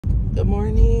Good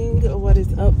morning. What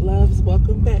is up, loves?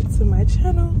 Welcome back to my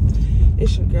channel.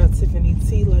 It's your girl Tiffany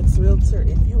T, Lux Realtor.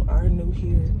 If you are new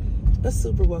here, a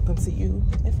super welcome to you.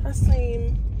 If I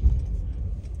seem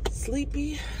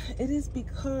sleepy, it is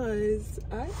because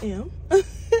I am.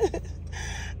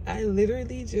 I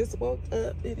literally just woke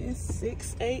up. It is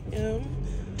 6 a.m.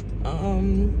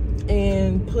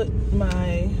 And put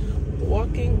my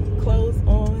walking clothes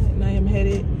on, and I am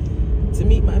headed to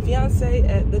meet my fiance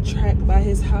at the track by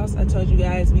his house. I told you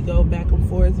guys we go back and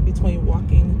forth between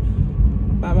walking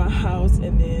by my house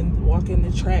and then walking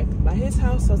the track by his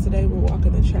house. So today we're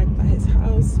walking the track by his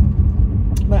house.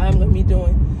 But I'm gonna be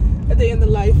doing a day in the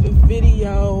life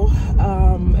video.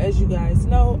 As you guys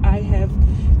know, I have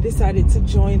decided to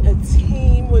join a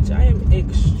team, which I am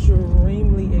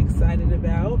extremely excited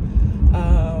about.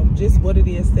 Just what it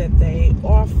is that they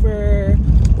offer,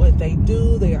 what they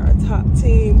do. They are a top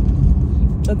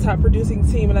team, a top producing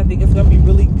team, and I think it's going to be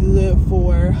really good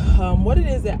for what it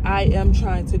is that I am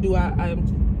trying to do.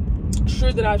 I'm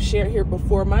sure that I've shared here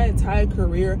before, my entire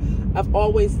career I've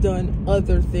always done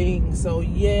other things. So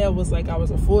yeah, it was like I was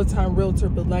a full-time realtor,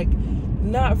 but like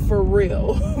not for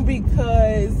real,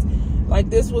 because like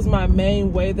this was my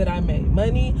main way that I made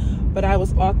money. But I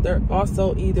was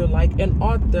also either like an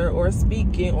author or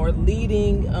speaking or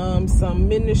leading some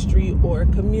ministry or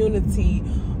community.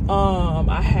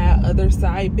 I had other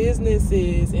side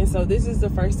businesses, and so this is the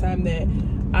first time that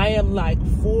I am like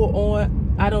full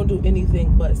on. I don't do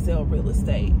anything but sell real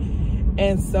estate,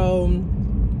 and so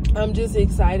I'm just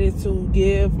excited to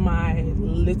give my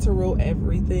literal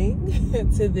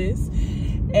everything to this,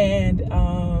 and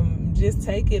just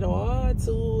take it all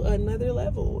to another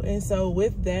level. And so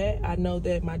with that, I know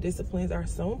that my disciplines are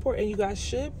so important. You guys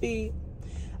should be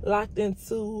locked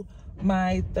into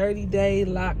my 30-day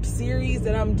locked series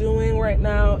that I'm doing right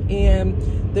now, and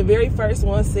the very first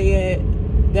one said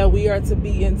that we are to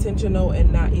be intentional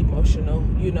and not emotional,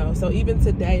 you know. So even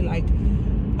today, like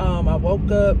I woke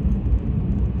up,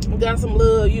 got some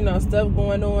little, you know, stuff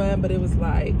going on, but it was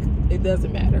like, it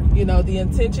doesn't matter, you know. The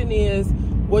intention is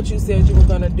what you said you were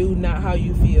gonna do, not how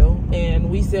you feel. And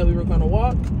we said we were gonna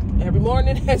walk every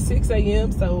morning at 6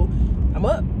 a.m. so I'm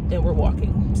up and we're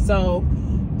walking. So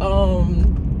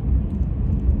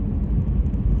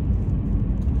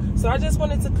so I just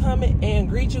wanted to come and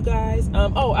greet you guys.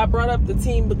 Oh, I brought up the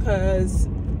team because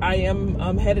I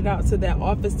am headed out to that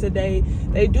office today.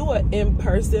 They do an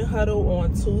in-person huddle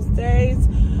on Tuesdays,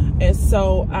 and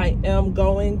so I am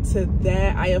going to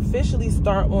that. I officially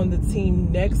start on the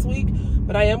team next week,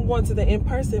 but I am going to the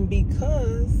in-person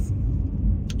because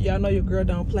y'all know your girl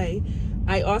don't play.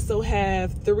 I also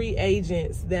have 3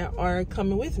 agents that are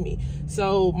coming with me.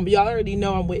 So y'all already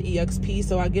know I'm with EXP,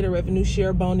 so I get a revenue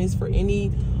share bonus for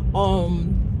any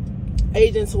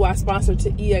agents who I sponsor to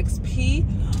EXP.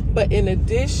 But in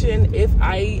addition, if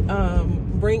I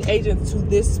bring agents to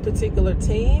this particular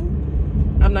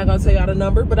team, I'm not gonna tell y'all the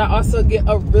number, but I also get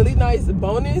a really nice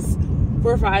bonus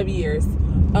for 5 years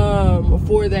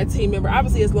for that team member,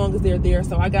 obviously as long as they're there.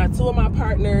 So I got 2 of my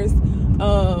partners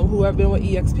who have been with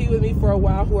EXP with me for a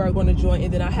while who are going to join,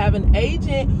 and then I have an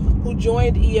agent who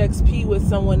joined EXP with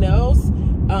someone else,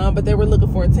 but they were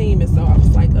looking for a team, and so I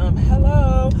was like,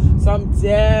 hello. So I'm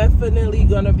definitely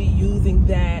gonna be using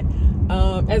that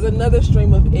as another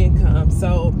stream of income.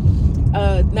 So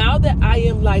now that I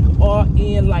am like all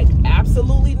in, like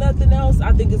absolutely nothing else,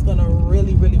 I think it's gonna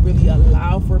really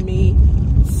allow for me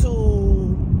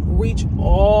to reach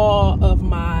all of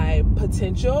my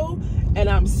potential, and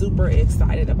I'm super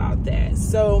excited about that.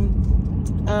 So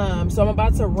so I'm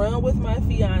about to run with my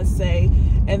fiance,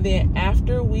 and then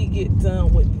after we get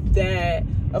done with that,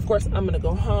 of course I'm gonna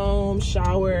go home,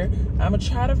 shower. I'm gonna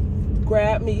try to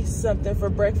grab me something for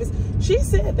breakfast. She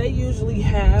said they usually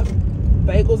have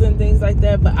bagels and things like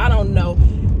that, but I don't know.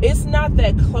 It's not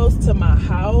that close to my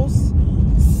house,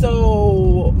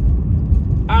 so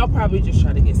I'll probably just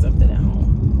try to get something at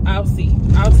home. I'll see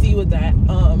what that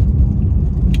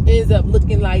ends up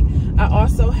looking like. I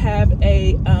also have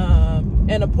a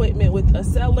an appointment with a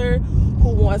seller who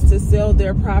wants to sell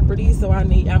their property, so I'm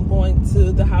going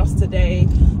to the house today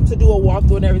to do a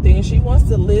walkthrough and everything, and she wants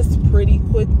to list pretty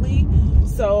quickly,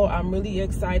 so I'm really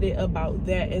excited about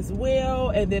that as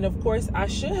well. And then of course I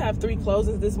should have 3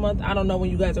 closings this month. I don't know when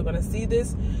you guys are going to see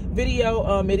this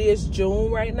video. It is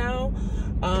June right now,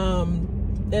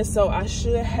 and so I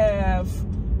should have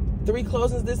 3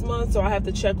 closings this month, so I have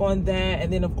to check on that.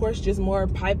 And then of course just more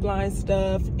pipeline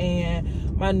stuff, and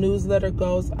my newsletter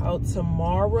goes out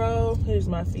tomorrow. Here's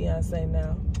my fiance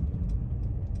now.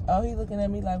 Oh, he's looking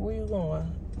at me like, where you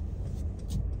going?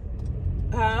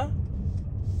 Huh?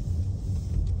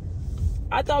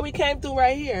 I thought we came through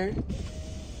right here.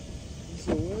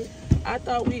 So what? I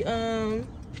thought we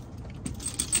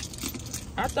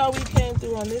came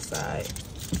through on this side.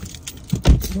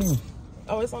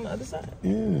 Oh, it's on the other side?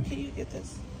 Yeah. Can you get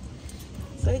this?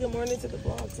 Say good morning to the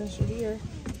vlog since you're here.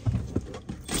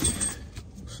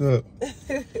 What's up?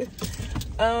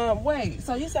 Wait,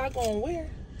 so you said I'm going where?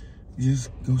 Just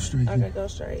go straight. Okay, go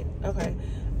straight. Okay.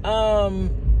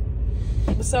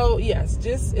 So yes,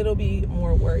 it'll be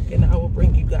more work and I will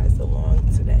bring you guys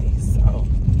along today. So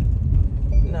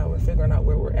now we're figuring out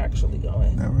where we're actually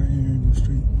going. Not right here in the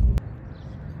street.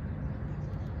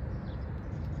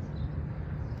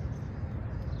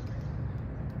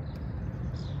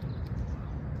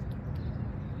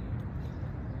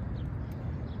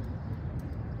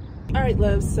 All right,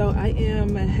 loves, so I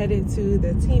am headed to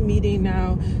the team meeting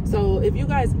now. So if you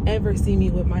guys ever see me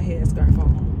with my headscarf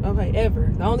on, okay, ever,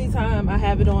 the only time I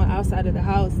have it on outside of the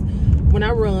house, when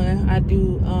I run, I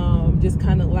do just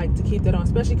kind of like to keep that on,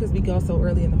 especially because we go so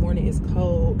early in the morning, it's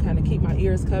cold, kind of keep my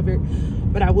ears covered.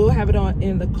 But I will have it on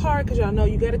in the car because y'all know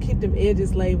you got to keep them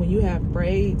edges laid. When you have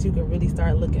braids, you can really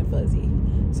start looking fuzzy.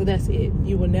 So that's it.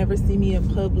 You will never see me in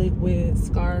public with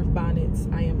scarf bonnets.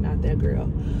 I am not that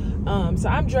girl. So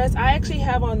I'm dressed. I actually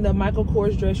have on the Michael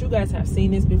Kors dress. You guys have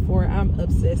seen this before. I'm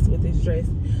obsessed with this dress.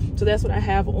 So that's what I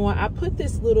have on. I put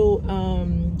this little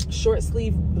short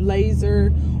sleeve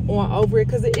blazer on over it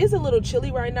because it is a little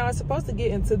chilly right now. It's supposed to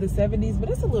get into the 70s, but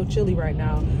it's a little chilly right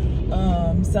now.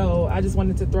 So I just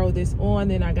wanted to throw this on.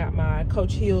 Then I got my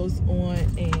Coach heels on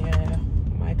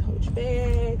and my Coach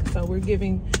bag. So we're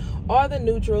giving all the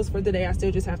neutrals for today. I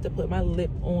still just have to put my lip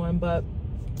on, but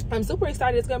I'm super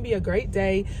excited. It's gonna be a great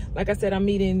day. Like I said, I'm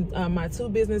meeting my 2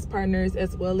 business partners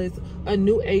as well as a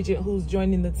new agent who's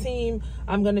joining the team.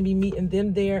 I'm gonna be meeting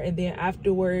them there, and then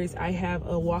afterwards I have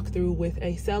a walkthrough with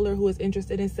a seller who is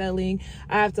interested in selling.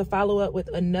 I have to follow up with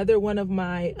another one of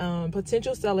my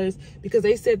potential sellers because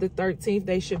they said the 13th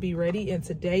they should be ready, and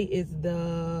today is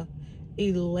the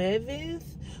 11th.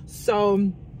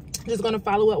 So just gonna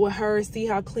follow up with her, see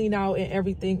how clean out and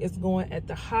everything is going at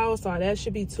the house. So that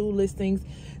should be 2 listings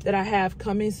that I have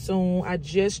coming soon. I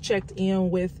just checked in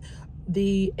with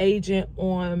the agent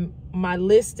on my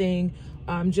listing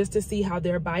just to see how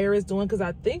their buyer is doing, because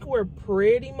I think we're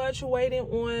pretty much waiting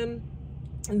on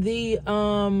the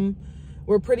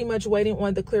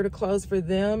clear to close for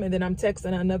them. And then I'm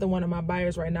texting another one of my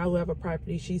buyers right now who have a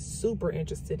property she's super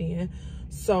interested in.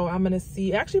 So I'm gonna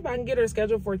see actually if I can get her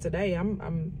scheduled for today.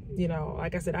 I'm you know,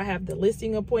 like I said, I have the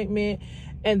listing appointment,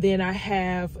 and then I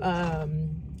have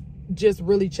just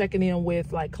really checking in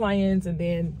with like clients, and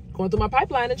then going through my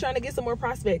pipeline and trying to get some more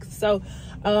prospects. So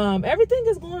everything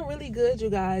is going really good, you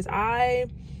guys. I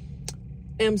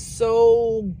am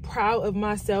so proud of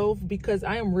myself because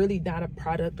I am really not a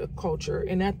product of culture,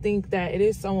 and I think that it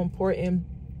is so important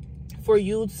for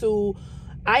you to,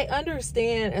 I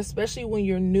understand, especially when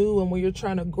you're new and when you're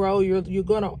trying to grow, you're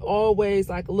gonna always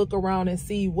like look around and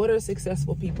see what are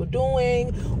successful people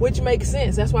doing, which makes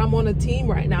sense. That's why I'm on a team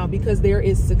right now, because there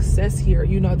is success here.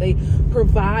 You know, they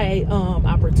provide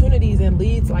opportunities and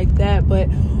leads like that. But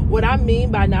what I mean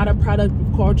by not a product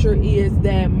of culture is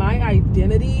that my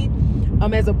identity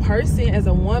as a person, as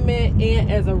a woman,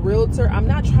 and as a realtor, I'm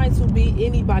not trying to be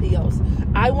anybody else.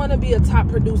 I want to be a top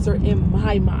producer in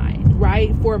my mind,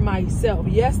 right? For myself.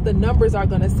 Yes, the numbers are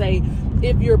going to say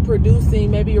if you're producing,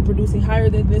 maybe you're producing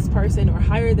higher than this person or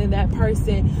higher than that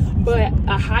person, but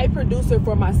a high producer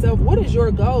for myself, what is your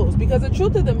goals? Because the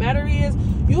truth of the matter is,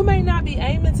 you may not be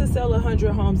aiming to sell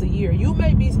 100 homes a year. You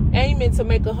may be aiming to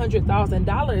make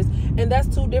 $100,000, and that's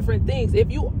 2 different things.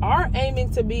 If you are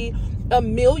aiming to be a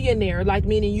millionaire, like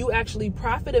meaning you actually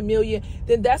profit $1 million,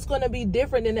 then that's going to be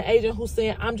different than the agent who's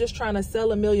saying, I'm just trying to sell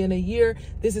 $1 million a year.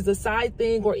 This is a side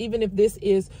thing. Or even if this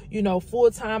is, you know,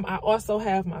 full-time, I also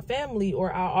have my family,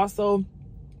 or I also,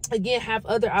 again, have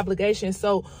other obligations.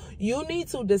 So you need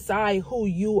to decide who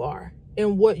you are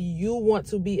and what you want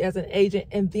to be as an agent,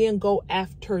 and then go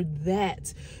after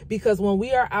that. Because when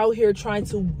we are out here trying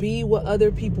to be what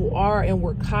other people are and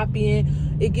we're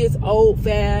copying, it gets old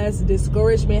fast,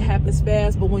 discouragement happens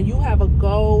fast. But when you have a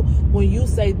goal, when you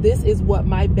say this is what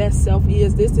my best self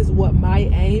is, this is what my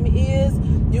aim is,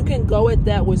 you can go at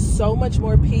that with so much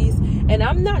more peace. And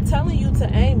I'm not telling you to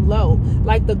aim low.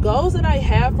 Like the goals that I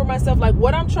have for myself, like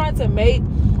what I'm trying to make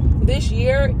this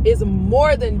year is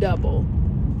more than double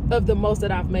of the most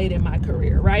that I've made in my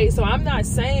career, right? So I'm not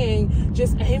saying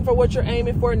just aim for what you're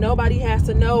aiming for, nobody has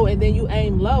to know, and then you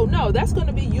aim low. No, that's going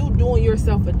to be you doing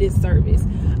yourself a disservice.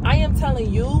 I am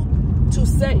telling you to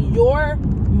set your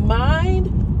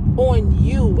mind on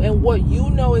you and what you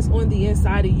know is on the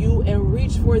inside of you, and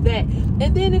reach for that.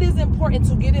 And then it is important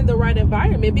to get in the right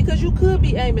environment, because you could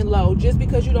be aiming low just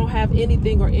because you don't have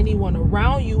anything or anyone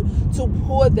around you to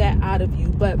pull that out of you.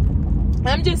 But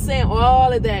I'm just saying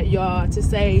all of that, y'all, to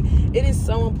say it is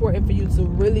so important for you to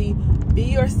really be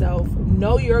yourself,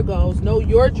 know your goals, know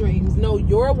your dreams, know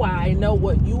your why, know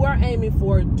what you are aiming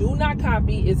for. Do not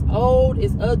copy. It's old,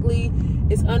 it's ugly,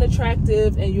 it's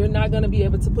unattractive, and you're not going to be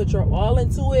able to put your all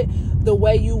into it the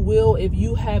way you will if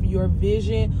you have your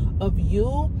vision of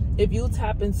you, if you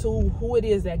tap into who it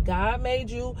is that God made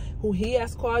you, who he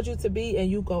has called you to be, and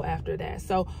you go after that.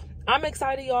 So I'm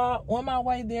excited, y'all. On my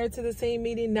way there to the team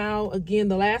meeting now. Again,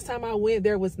 the last time I went,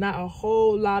 there was not a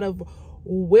whole lot of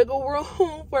wiggle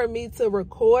room for me to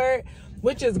record,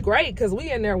 which is great because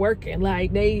we in there working.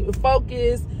 Like, they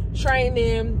focus,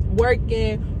 training,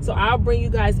 working. So I'll bring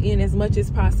you guys in as much as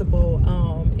possible.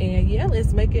 And yeah,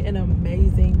 let's make it an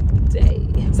amazing day.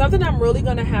 Something I'm really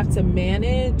gonna have to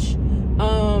manage,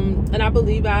 and I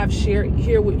believe I've shared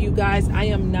here with you guys, I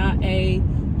am not a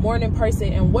morning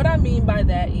person. And what I mean by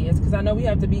that is, because I know we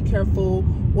have to be careful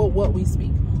with what we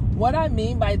speak. What I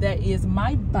mean by that is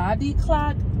my body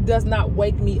clock does not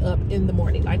wake me up in the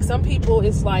morning. Like some people,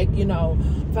 it's like, you know,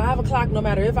 5 o'clock, no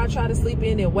matter if I try to sleep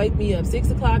in, it wake me up.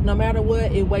 6 o'clock, no matter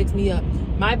what, it wakes me up.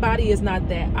 My body is not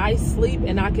that. I sleep,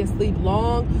 and I can sleep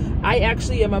long. I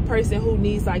actually am a person who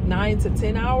needs like 9 to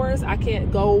 10 hours. I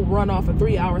can't go run off of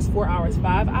 3 hours, 4 hours,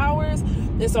 5 hours.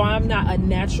 And so I'm not a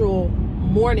natural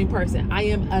morning person. I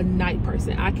am a night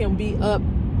person. I can be up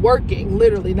working,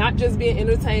 literally, not just being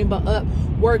entertained, but up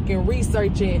working,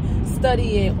 researching,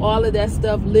 studying, all of that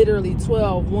stuff, literally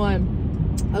 12,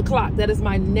 1 o'clock. That is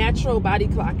my natural body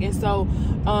clock. And so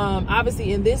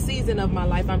obviously in this season of my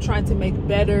life, I'm trying to make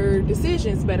better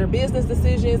decisions, better business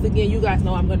decisions. Again, you guys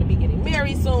know I'm going to be getting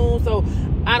married soon, so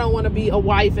I don't want to be a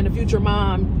wife and a future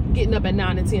mom getting up at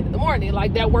 9 and 10 in the morning.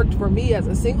 Like, that worked for me as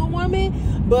a single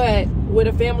woman, but with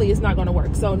a family, it's not going to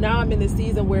work. So now I'm in this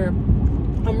season where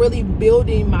I'm really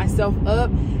building myself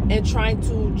up and trying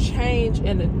to change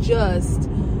and adjust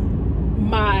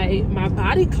my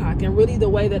body clock and really the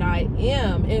way that I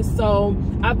am. And so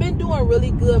I've been doing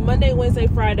really good. Monday, Wednesday,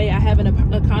 Friday, I have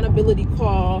an accountability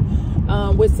call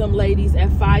with some ladies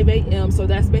at 5 a.m. So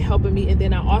that's been helping me. And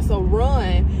then I also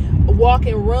walk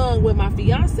and run with my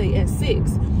fiance at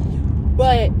 6.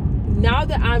 But now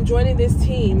that I'm joining this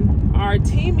team, our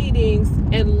team meetings,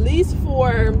 at least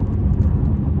for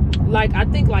like, I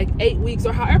think like 8 weeks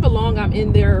or however long I'm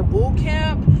in their boot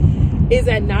camp, is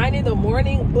at 9 in the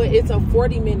morning, but it's a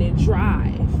 40-minute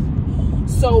drive.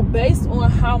 So based on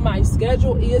how my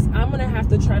schedule is, I'm gonna have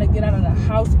to try to get out of the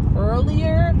house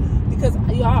earlier, because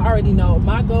y'all already know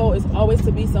my goal is always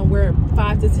to be somewhere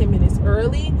 5 to 10 minutes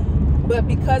early. But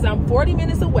because I'm 40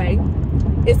 minutes away,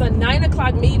 it's a 9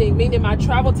 o'clock meeting, meaning my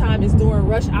travel time is during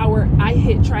rush hour. I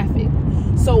hit traffic.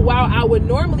 So while I would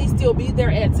normally still be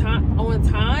there on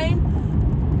time,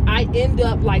 I end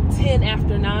up like 10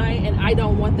 after 9, and I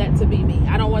don't want that to be me.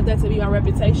 I don't want that to be my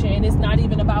reputation. And it's not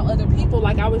even about other people.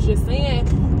 Like I was just saying,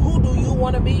 who do you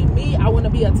want to be? Me, I want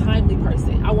to be a timely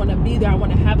person. I want to be there. I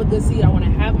want to have a good seat. I want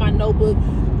to have my notebook.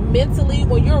 Mentally,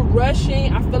 when you're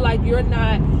rushing, I feel like you're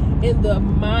not in the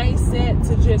mindset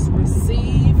to just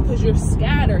receive, because you're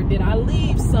scattered. Did I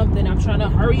leave something? I'm trying to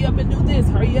hurry up and do this,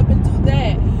 hurry up and do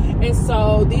that. And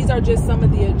so these are just some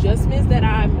of the adjustments that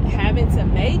I'm having to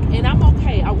make, and I'm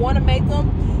okay. I want to make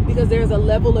them because there's a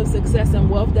level of success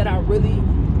and wealth that I really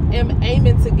am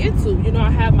aiming to get to. You know, I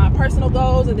have my personal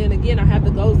goals, and then again, I have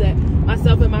the goals that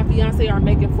myself and my fiance are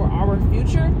making for our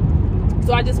future.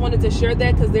 So I just wanted to share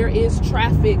that, because there is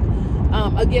traffic.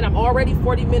 Again, I'm already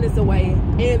 40 minutes away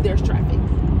and there's traffic,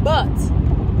 but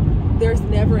there's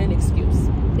never an excuse.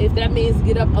 If that means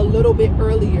get up a little bit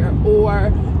earlier,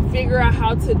 or figure out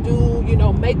how to do, you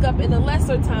know, makeup in a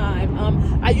lesser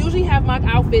time. I usually have my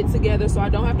outfit together, so I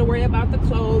don't have to worry about the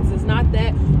clothes. It's not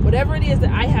that. Whatever it is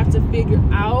that I have to figure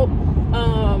out,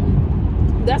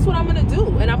 that's what I'm going to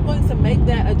do, and I'm going to make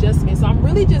that adjustment. So I'm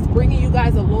really just bringing you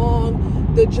guys along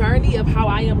the journey of how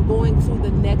I am going to the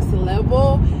next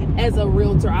level as a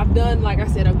realtor. I've done, like I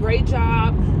said, a great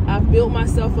job. I've built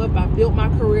myself up. I've built my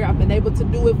career. I've been able to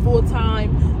do it full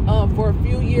time for a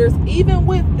few years, even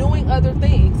with doing other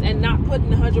things and not putting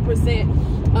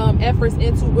 100% efforts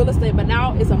into real estate. But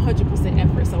now it's 100%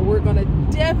 effort. So we're going to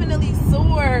definitely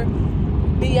soar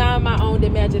beyond my own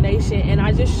imagination. And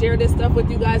I just share this stuff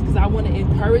with you guys because I want to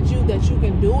encourage you that you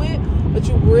can do it, but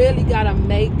you really got to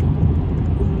make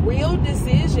real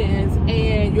decisions,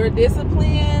 and your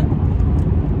discipline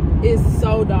is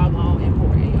so doggone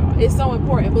important, y'all. It's so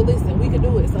important. But listen, we can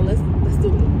do it. So let's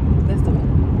do it. Let's do it.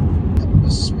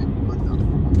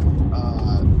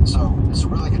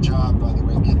 good job, by the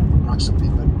way, getting proximity,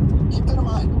 but keep that in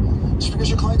mind. Just because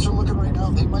your clients are looking right now,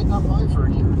 they might not buy for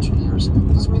a year or 2 years.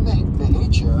 Doesn't mean they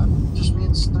hate you. It just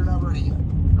means they're not ready yet,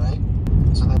 right?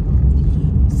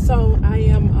 So I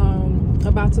am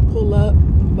about to pull up,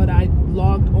 but I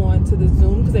logged on to the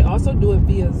Zoom because they also do it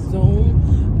via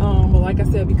Zoom. But like I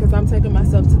said, because I'm taking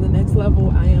myself to the next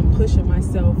level, I am pushing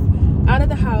myself out of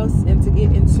the house and to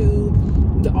get into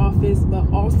the office,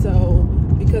 but also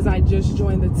because I just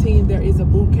joined the team, there is a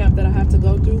boot camp that I have to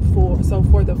go through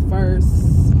for the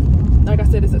first, like I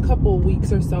said, it's a couple of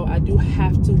weeks or so, I do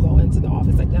have to go into the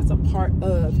office. Like that's a part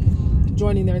of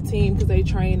joining their team because they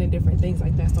train and different things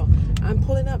like that. So I'm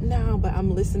pulling up now, but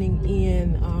I'm listening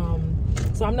in.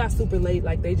 So I'm not super late.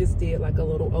 Like they just did like a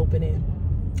little opening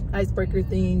icebreaker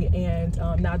thing, and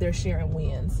now they're sharing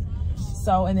wins.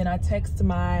 So, and then I text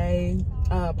my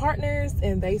partners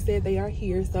and they said they are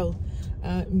here. So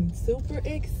I'm super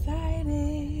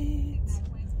excited.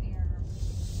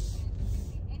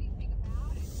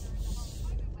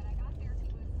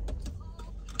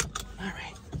 All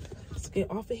right, let's get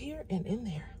off of here and in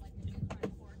there.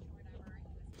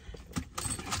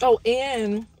 Oh,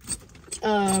 and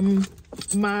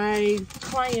my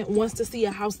client wants to see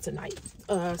a house tonight.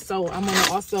 So I'm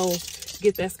gonna also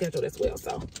get that scheduled as well.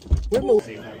 So we're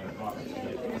moving.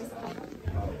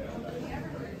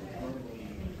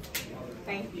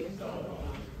 Thank you.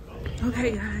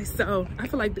 Okay guys, so I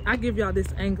feel like I give y'all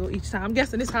this angle each time. I'm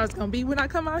guessing this is how it's gonna be when I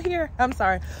come out here. I'm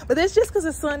sorry, but it's just because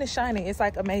the sun is shining. It's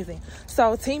like amazing.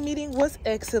 So team meeting was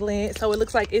excellent. So it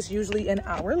looks like it's usually an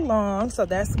hour long, so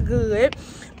that's good.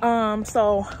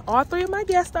 So all three of my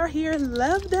guests are here.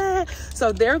 Love that.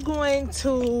 So they're going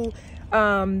to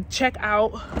check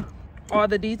out all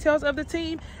the details of the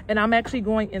team, and I'm actually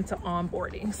going into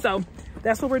onboarding. So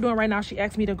that's what we're doing right now. She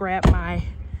asked me to grab my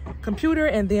computer,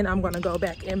 and then I'm gonna go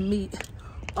back and meet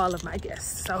all of my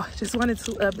guests. So just wanted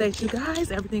to update you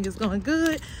guys. Everything is going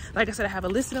good. Like I said, I have a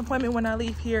listing appointment when I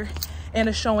leave here and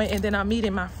a showing, and then I'm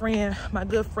meeting my friend, my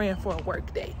good friend, for a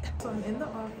work date. So I'm in the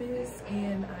office,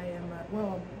 and I am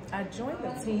well, I joined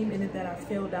the team in that I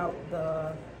filled out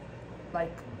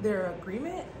their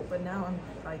agreement, but now I'm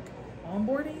like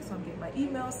onboarding, so I'm getting my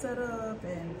email set up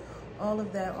and all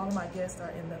of that. All of my guests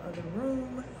are in the other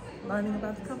room learning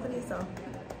about the company, so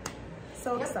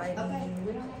exciting. Okay,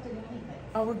 we don't have to do anything.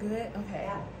 Oh, we're good? Okay.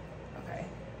 Yeah. Okay.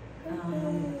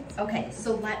 Okay,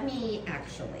 so let me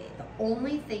actually, the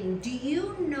only thing, do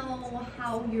you know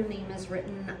how your name is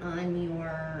written on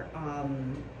your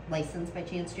license by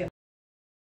chance? Do you have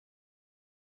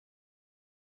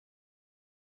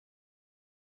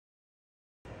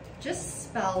just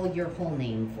spell your whole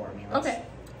name for me? Okay.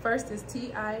 First is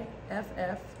Tiffanie.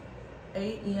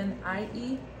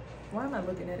 Why am I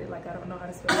looking at it like I don't know how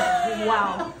to spell it?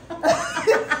 Wow.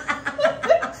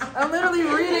 I'm literally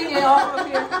reading it off of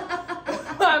here.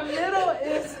 My middle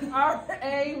is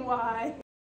Ray. Oh my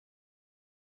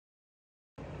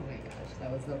gosh,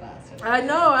 that was the best. I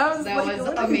know. That was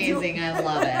amazing. I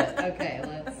love it. Okay,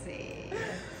 let's see.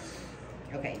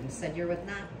 Okay, you said you're with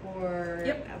Natport.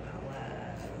 Yep.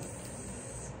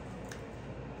 MLS.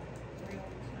 Okay.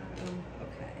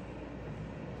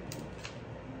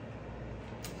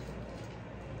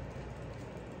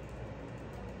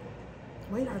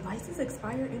 Wait, our license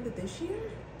expired into this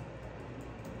year?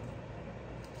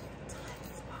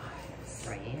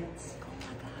 Right. Oh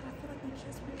my God, I feel like we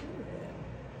just renewed it.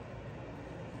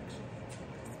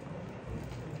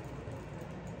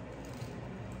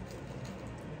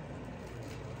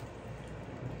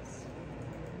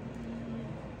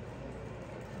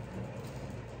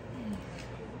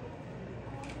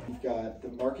 You've got the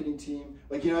marketing team,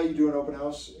 like you know how you do an open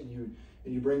house and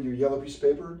you bring your yellow piece of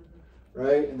paper,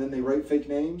 right? And then they write fake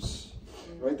names,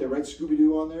 right? They write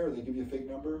Scooby-Doo on there, or they give you a fake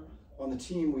number. On the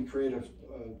team, we create a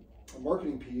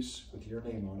marketing piece with your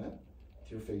name on it,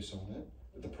 with your face on it,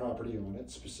 with the property on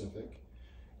it, specific.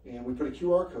 And we put a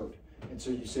QR code. And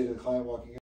so you say to the client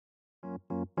walking in,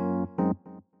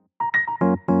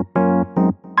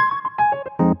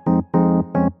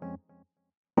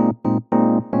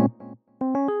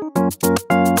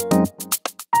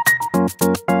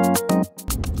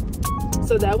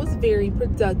 So that was very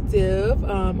productive.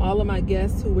 All of my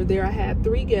guests who were there, I had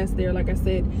 3 guests there. Like I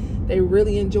said, they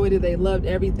really enjoyed it. They loved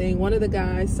everything. One of the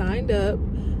guys signed up.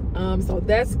 So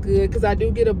that's good because I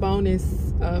do get a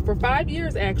bonus for 5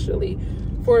 years actually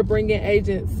for bringing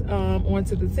agents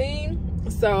onto the team.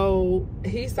 So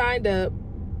he signed up.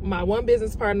 My one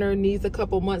business partner needs a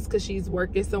couple months because she's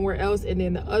working somewhere else. And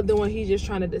then the other one, he's just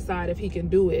trying to decide if he can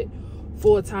do it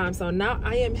full time. So now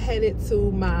I am headed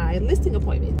to my listing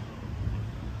appointment.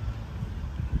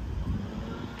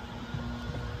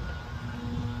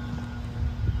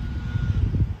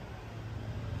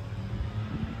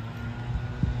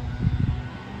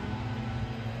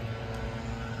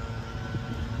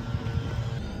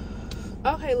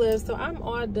 Okay, love, so I'm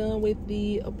all done with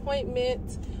the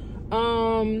appointment.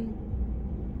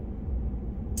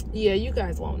 Yeah, you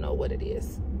guys won't know what it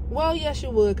is. Well, yes,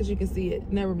 you would, because you can see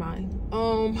it. Never mind.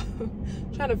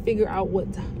 Trying to figure out what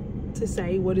to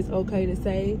say, what is okay to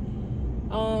say.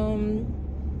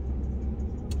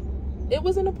 It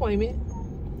was an appointment.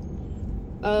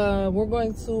 We're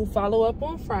going to follow up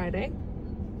on Friday.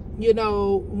 You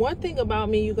know, one thing about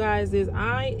me, you guys, is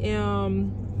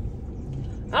I'm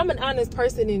an honest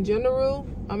person in general.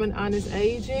 I'm an honest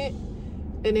agent,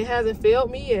 and it hasn't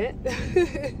failed me yet.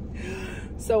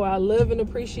 So I love and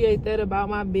appreciate that about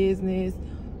my business.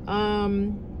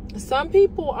 Some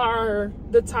people are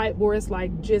the type where it's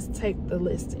like, just take the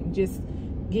listing, just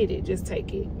get it, just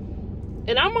take it.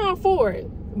 And I'm all for it,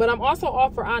 but I'm also all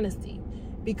for honesty,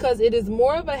 because it is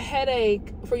more of a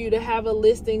headache for you to have a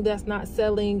listing that's not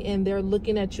selling and they're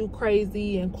looking at you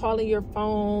crazy and calling your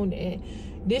phone and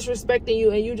disrespecting you,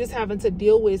 and you just having to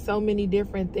deal with so many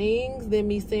different things than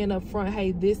me saying up front,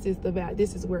 hey, this is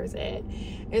this is where it's at.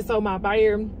 And so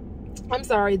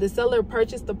the seller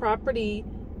purchased the property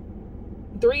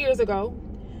 3 years ago,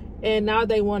 and now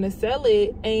they want to sell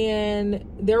it, and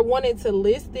they're wanting to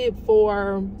list it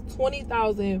for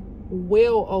 $20,000,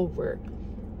 well over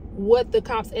what the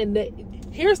comps. And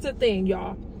here's the thing,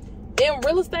 y'all. In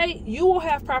real estate, you will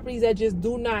have properties that just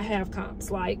do not have comps,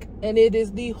 and it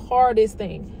is the hardest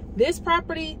thing. This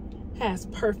property has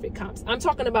perfect comps. I'm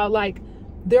talking about, like,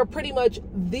 they're pretty much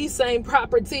the same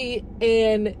property,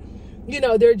 and you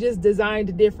know, they're just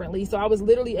designed differently. So I was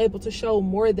literally able to show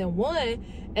more than one,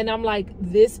 and I'm like,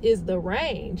 this is the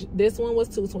range. This one was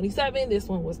 227, this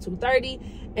one was 230,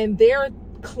 and they're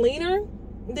cleaner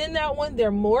than that one,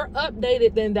 they're more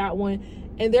updated than that one,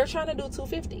 and they're trying to do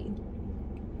 250.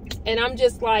 And I'm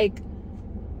just like,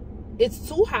 it's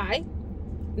too high.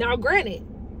 Now, granted,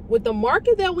 with the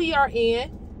market that we are in,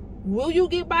 will you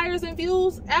get buyers and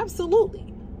views?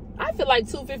 Absolutely. I feel like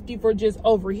 250 for just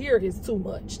over here is too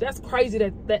much. That's crazy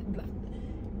that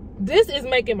this is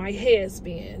making my head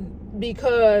spin,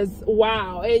 because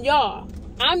wow. And y'all,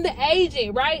 I'm the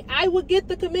agent, right? I would get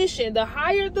the commission. The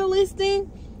higher the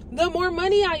listing, the more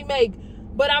money I make.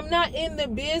 But I'm not in the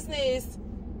business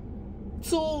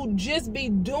to just be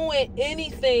doing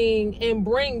anything and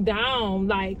bring down,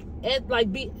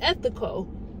 be ethical.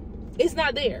 It's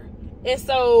not there. And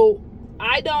so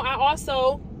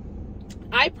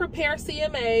I prepare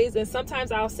CMAs, and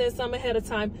sometimes I'll send some ahead of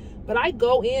time, but I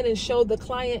go in and show the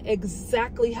client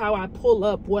exactly how I pull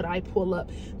up what I pull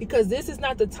up, because this is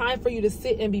not the time for you to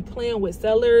sit and be playing with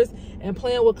sellers and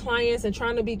playing with clients and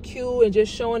trying to be cute and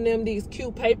just showing them these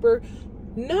cute paper.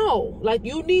 No, like,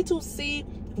 you need to see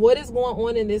what is going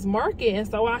on in this market. And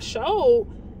so I showed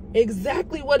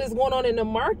exactly what is going on in the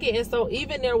market. And so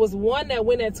even there was one that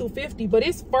went at 250, but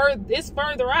it's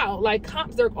further out. Like,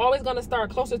 comps, they're always going to start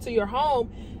closer to your home,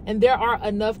 and there are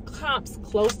enough comps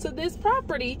close to this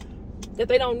property that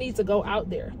they don't need to go out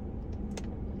there.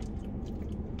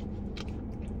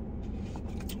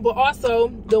 But also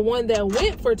the one that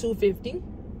went for 250,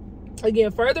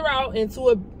 again, further out into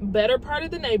a better part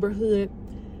of the neighborhood,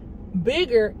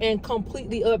 bigger and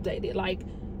completely updated. Like,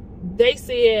 they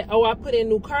said, oh, I put in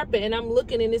new carpet, and I'm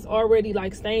looking and it's already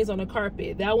like stains on the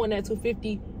carpet. That one at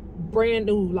 250, brand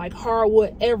new, like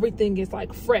hardwood, everything is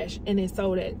like fresh, and it's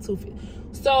sold at 250.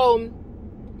 So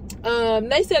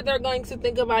they said they're going to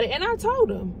think about it, and I told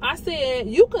them, I said,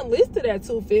 you can list it at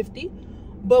 250,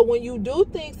 but when you do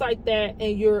things like that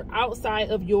and you're outside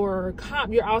of your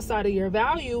comp, you're outside of your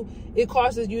value, it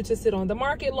causes you to sit on the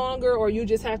market longer, or you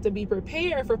just have to be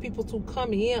prepared for people to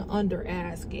come in under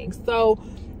asking. So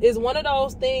it's one of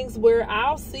those things where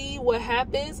I'll see what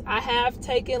happens. I have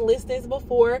taken listings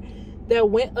before that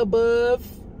went above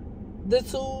the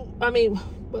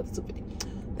 250,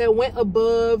 that went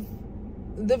above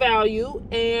the value,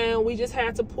 and we just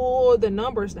had to pull the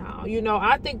numbers down. You know,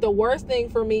 I think the worst thing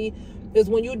for me is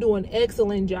when you do an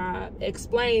excellent job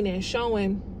explaining and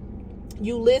showing,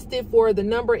 you list it for the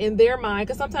number in their mind,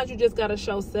 because sometimes you just got to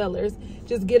show sellers,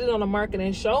 just get it on the market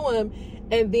and show them,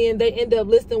 and then they end up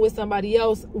listing with somebody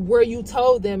else where you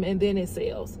told them, and then it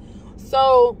sells.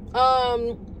 So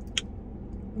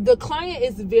the client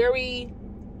is very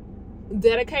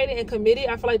dedicated and committed.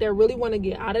 I feel like they really want to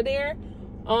get out of there.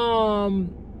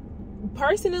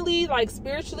 Personally, like,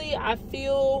 spiritually, I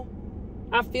feel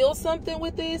something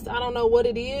with this. I don't know what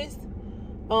it is.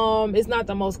 It's not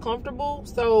the most comfortable,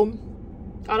 so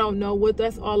I don't know what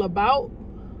that's all about.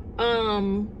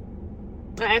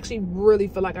 I actually really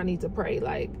feel like I need to pray.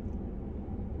 Like,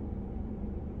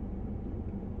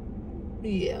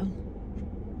 yeah.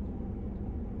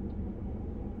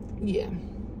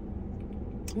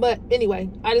 But anyway,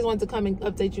 I just wanted to come and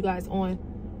update you guys on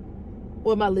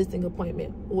what my listing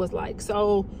appointment was like.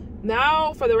 So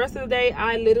now for the rest of the day,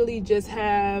 I literally just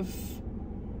have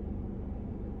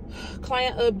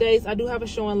client updates. I do have a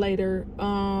showing later.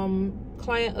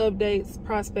 Client updates,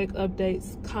 prospect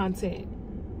updates, content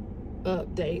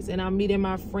updates, and I'm meeting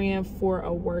my friend for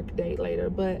a work date later.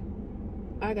 But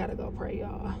I gotta go pray,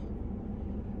 y'all.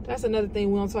 That's another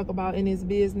thing we don't talk about in this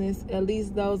business, at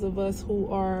least those of us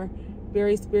who are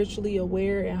very spiritually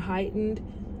aware and heightened,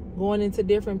 going into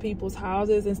different people's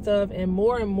houses and stuff. And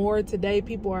more today,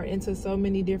 people are into so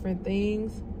many different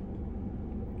things.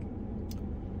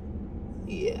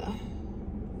 Yeah,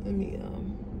 let me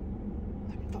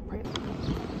go pray.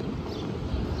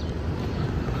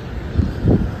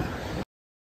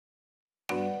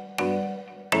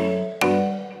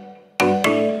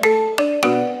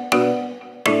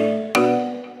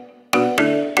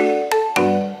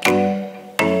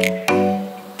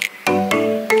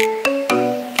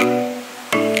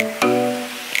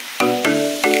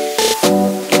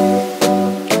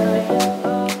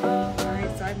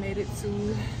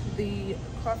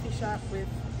 Coffee shop with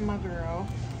my girl,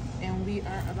 and we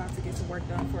are about to get to work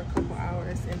done for a couple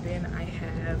hours, and then I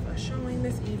have a showing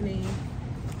this evening,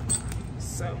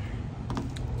 so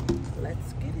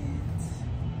let's get it.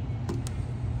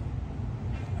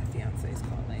 My fiance is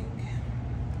calling.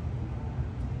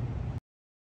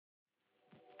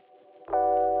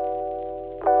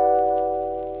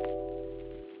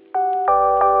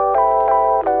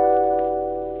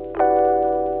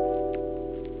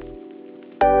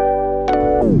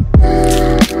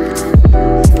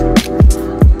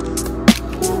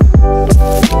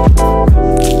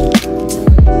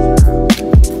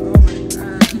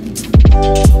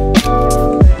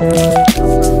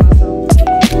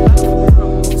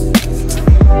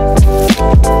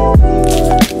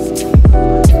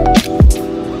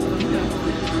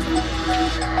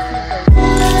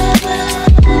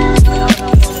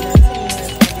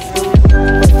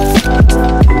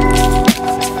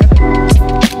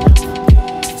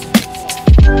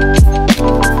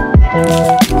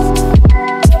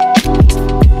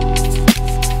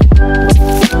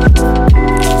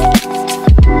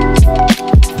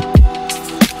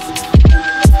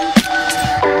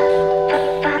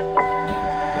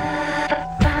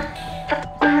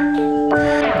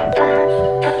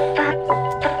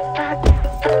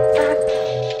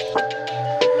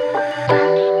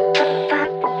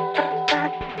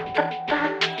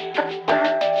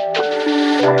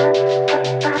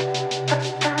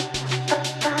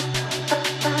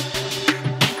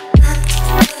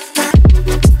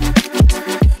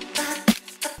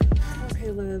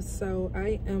 So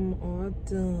I am all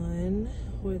done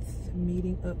with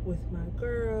meeting up with my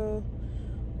girl,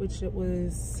 which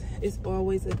it's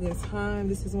always a good time.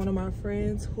 This is one of my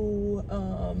friends who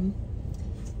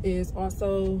is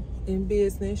also in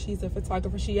business. She's a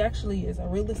photographer. She actually is a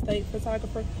real estate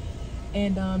photographer,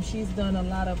 and she's done a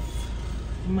lot of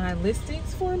my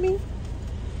listings for me,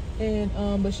 and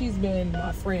but she's been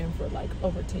my friend for like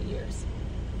over 10 years.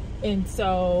 And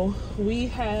so we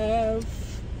have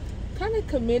kind of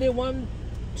committed. One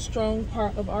strong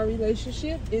part of our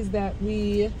relationship is that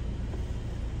we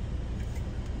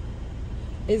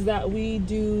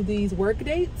do these work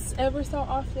dates ever so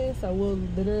often. So we'll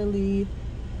literally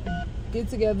get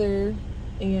together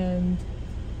and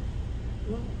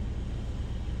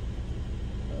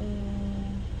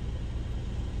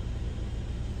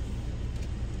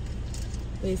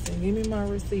listen, give me my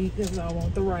receipt because I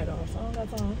want the write-off. I don't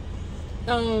got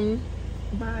time.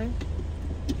 Bye.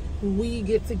 We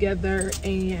get together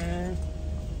and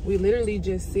we literally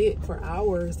just sit for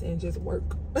hours and just work.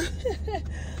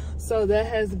 So that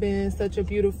has been such a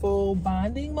beautiful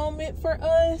bonding moment for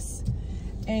us.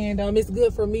 And it's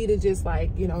good for me to just,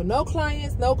 like, you know, no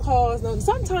clients, no calls.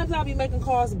 Sometimes I'll be making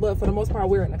calls, but for the most part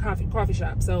we're in a coffee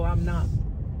shop, so I'm not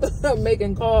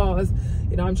making calls.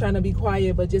 You know, I'm trying to be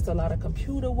quiet, but just a lot of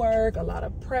computer work, a lot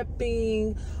of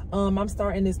prepping. I'm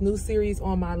starting this new series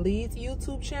on my Leads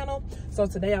YouTube channel. So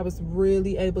today I was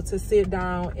really able to sit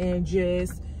down and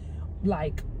just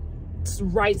like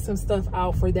write some stuff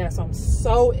out for that. So I'm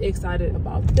so excited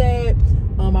about that.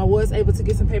 I was able to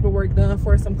get some paperwork done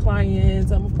for some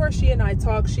clients. Of course, she and I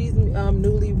talk. She's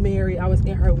newly married. I was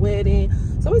in her wedding.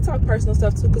 So we talk personal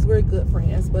stuff too, because we're good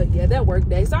friends. But yeah, that work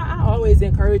day. So I always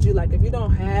encourage you, like, if you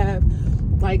don't have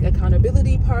like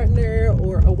accountability partner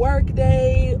or a work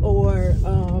day or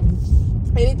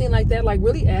anything like that, like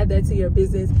really add that to your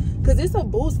business, because it's a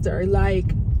booster. Like,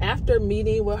 after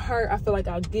meeting with her, I feel like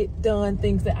I'll get done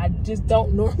things that I just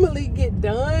don't normally get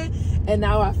done, and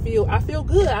now I feel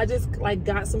good. I just like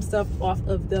got some stuff off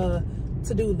of the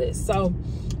to-do list. So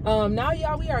now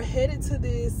y'all, we are headed to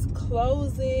this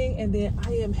closing, and then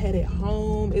I am headed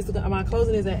home. My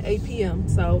closing is at 8 p.m.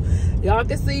 so y'all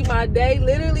can see my day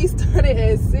literally started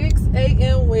at 6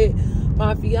 a.m. with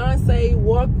my fiance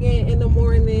walking in the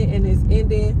morning, and it's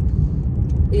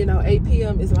ending, you know, 8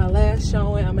 p.m. is my last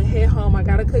showing. I'm gonna head home. I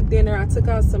gotta cook dinner. I took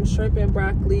out some shrimp and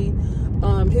broccoli.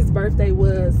 His birthday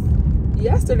was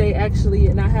yesterday actually,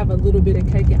 and I have a little bit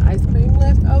of cake and ice cream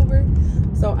left over,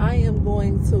 so I am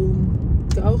going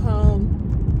to go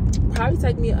home, probably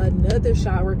take me another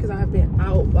shower because I've been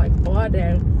out like all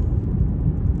day,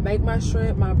 make my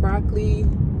shrimp, my broccoli,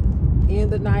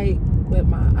 end the night with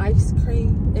my ice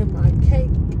cream and my cake,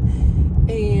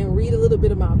 and read a little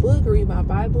bit of my book, read my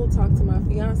Bible, talk to my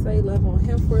fiance, love on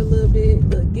him for a little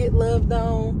bit, get loved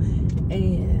on,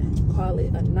 and call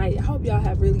it a night. I hope y'all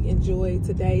have really enjoyed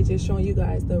today, just showing you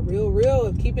guys the real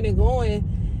of keeping it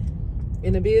going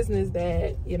in a business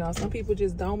that, you know, some people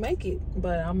just don't make it,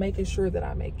 but I'm making sure that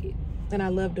I make it, and I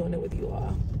love doing it with you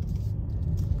all.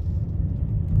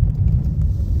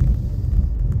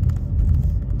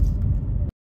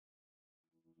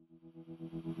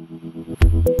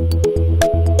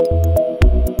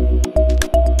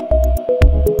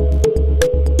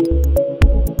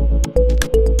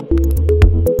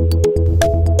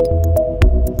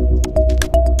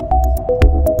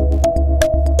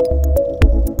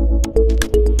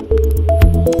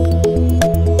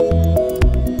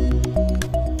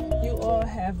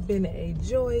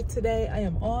 Today I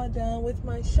am all done with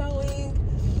my showing.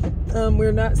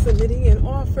 We're not submitting an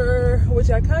offer, which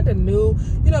I kind of knew.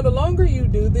 You know, the longer you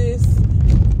do this,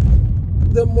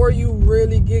 the more you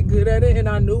really get good at it, and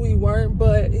I knew we weren't,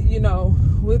 but you know,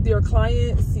 with your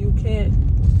clients, you can't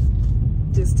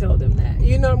just tell them that,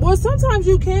 you know. Well, sometimes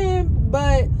you can,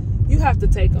 but you have to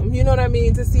take them, you know what I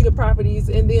mean, to see the properties,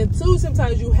 and then too,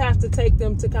 sometimes you have to take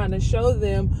them to kind of show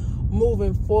them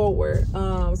moving forward.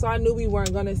 So I knew we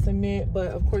weren't going to submit, but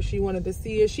of course she wanted to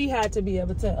see it. She had to be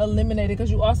able to eliminate it,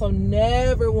 because you also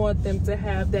never want them to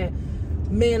have that,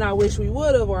 man, I wish we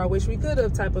would have, or I wish we could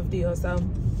have type of deal. So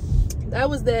that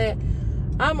was that.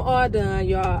 I'm all done,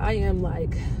 y'all. I am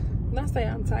like, not saying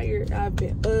I'm tired, I've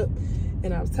been up,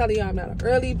 and I was telling you I'm not an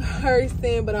early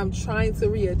person, but I'm trying to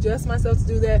readjust myself to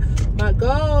do that. My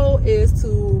goal is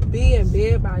to be in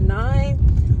bed by 9.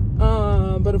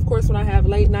 But of course, when I have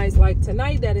late nights like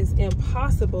tonight, that is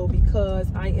impossible, because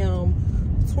I am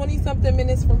 20-something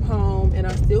minutes from home and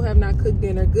I still have not cooked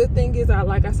dinner. Good thing is,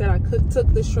 like I said, I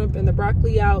took the shrimp and the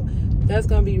broccoli out. That's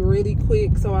gonna be really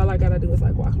quick, so all I gotta do is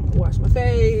like wash my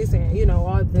face and, you know,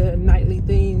 all the nightly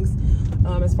things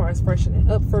as far as freshening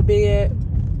up for bed.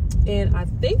 And I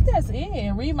think that's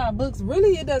it. Read my books.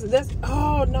 Really, it doesn't. That's,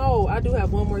 oh no, I do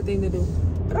have one more thing to do,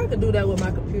 but I can do that with my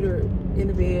computer in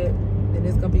the bed, and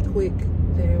it's gonna be quick,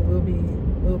 and we'll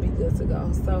be good to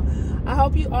go. So I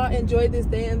hope you all enjoyed this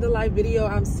day in the life video.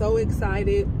 I'm so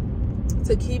excited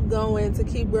to keep going, to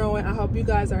keep growing. I hope you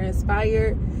guys are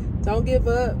inspired. Don't give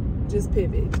up, just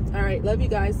pivot. All right, love you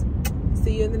guys.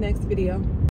 See you in the next video.